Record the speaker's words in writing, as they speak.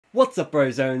What's up,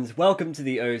 Brozones? Welcome to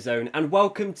the Ozone, and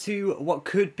welcome to what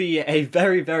could be a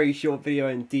very, very short video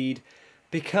indeed,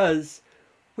 because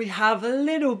we have a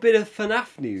little bit of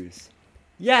FNAF news.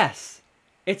 Yes,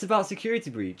 it's about Security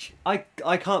Breach. I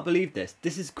can't believe this.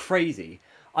 This is crazy.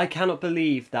 I cannot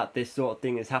believe that this sort of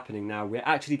thing is happening now. We're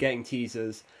actually getting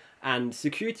teasers, and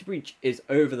Security Breach is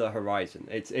over the horizon.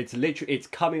 It's literally, it's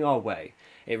coming our way.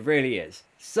 It really is.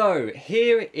 So,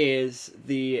 here is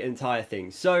the entire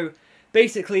thing. So,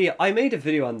 basically, I made a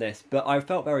video on this, but I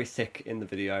felt very sick in the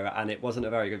video, and it wasn't a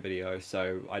very good video,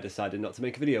 so I decided not to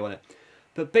make a video on it.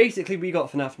 But basically, we got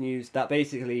FNAF news that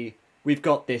basically, we've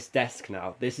got this desk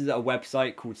now. This is a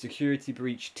website called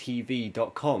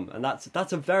securitybreachtv.com, and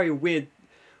that's a very weird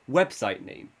website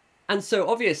name. And so,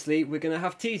 obviously, we're going to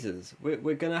have teasers.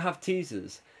 We're going to have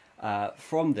teasers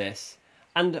from this.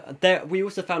 And we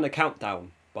also found a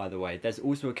countdown, by the way. There's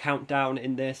also a countdown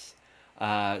in this.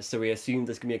 So we assume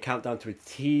there's going to be a countdown to a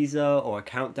teaser or a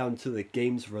countdown to the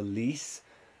game's release.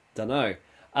 Dunno.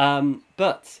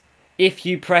 But if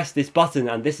you press this button,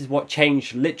 and this is what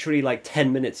changed literally like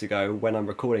 10 minutes ago when I'm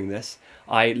recording this.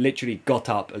 I literally got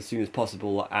up as soon as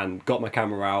possible and got my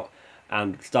camera out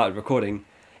and started recording.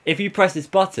 If you press this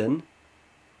button,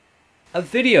 a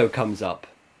video comes up.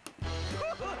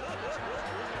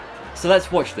 So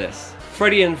let's watch this.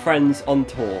 Freddy and Friends on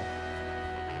tour.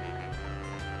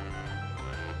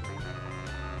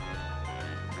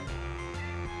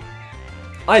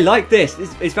 I like this.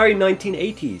 It's very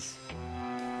 1980s.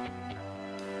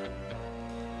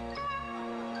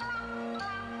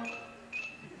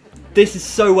 This is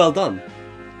so well done.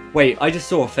 Wait, I just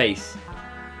saw a face.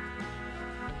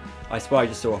 I swear I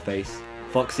just saw a face.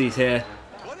 Foxy's here.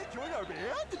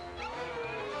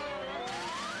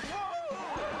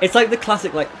 It's like the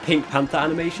classic like Pink Panther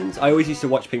animations. I always used to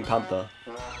watch Pink Panther.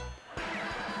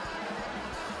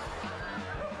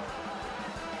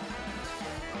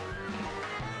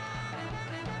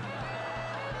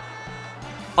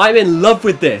 I'm in love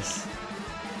with this.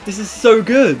 This is so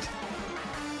good.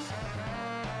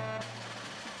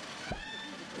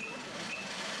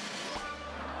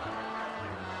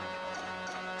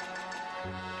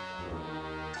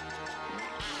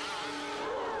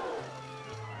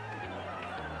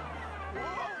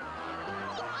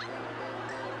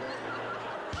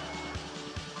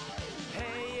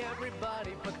 Hey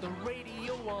everybody, put the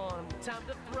radio on. Time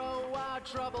to throw our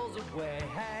troubles away.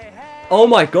 Hey, hey. Oh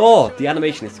my god, the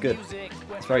animation is good.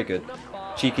 It's very good.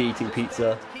 Chica eating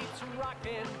pizza.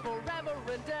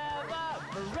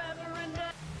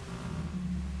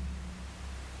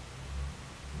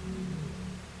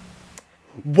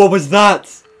 What was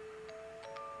that?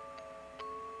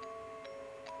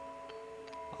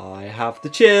 I have the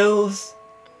chills.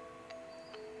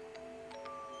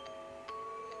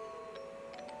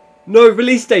 No,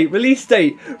 release date, release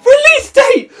date, release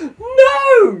date!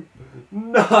 No!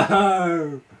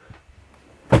 No!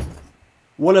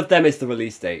 One of them is the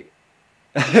release date.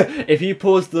 If you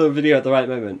pause the video at the right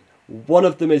moment, one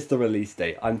of them is the release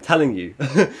date. I'm telling you.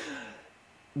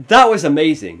 That was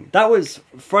amazing. That was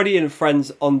Freddy and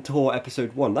Friends on Tour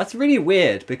episode 1. That's really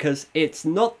weird because it's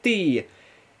not the...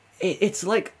 It's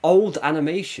like old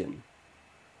animation.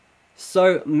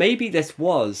 So maybe this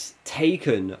was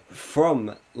taken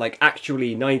from like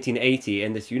actually 1980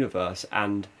 in this universe,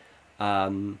 and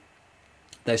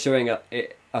they're showing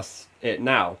us it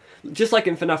now. Just like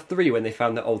in FNAF 3 when they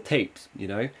found the old tapes, you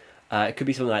know? It could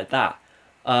be something like that.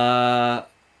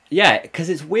 Yeah, because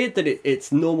it's weird that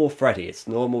it's normal Freddy, it's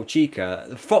normal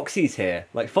Chica. Foxy's here.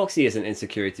 Like, Foxy isn't in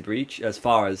Security Breach as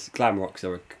far as Glamrocks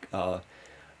are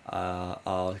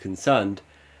concerned.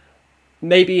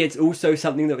 Maybe it's also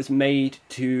something that was made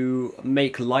to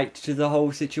make light to the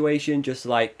whole situation, just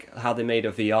like how they made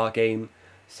a VR game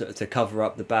to cover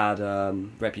up the bad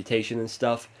reputation and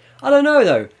stuff. I don't know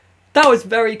though. That was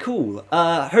very cool.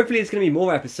 Hopefully there's going to be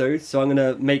more episodes, so I'm going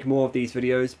to make more of these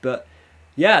videos. But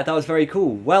yeah, that was very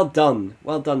cool. Well done.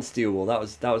 Well done, Steelwall.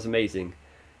 That was amazing.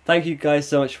 Thank you guys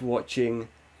so much for watching,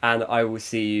 and I will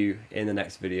see you in the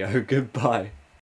next video. Goodbye.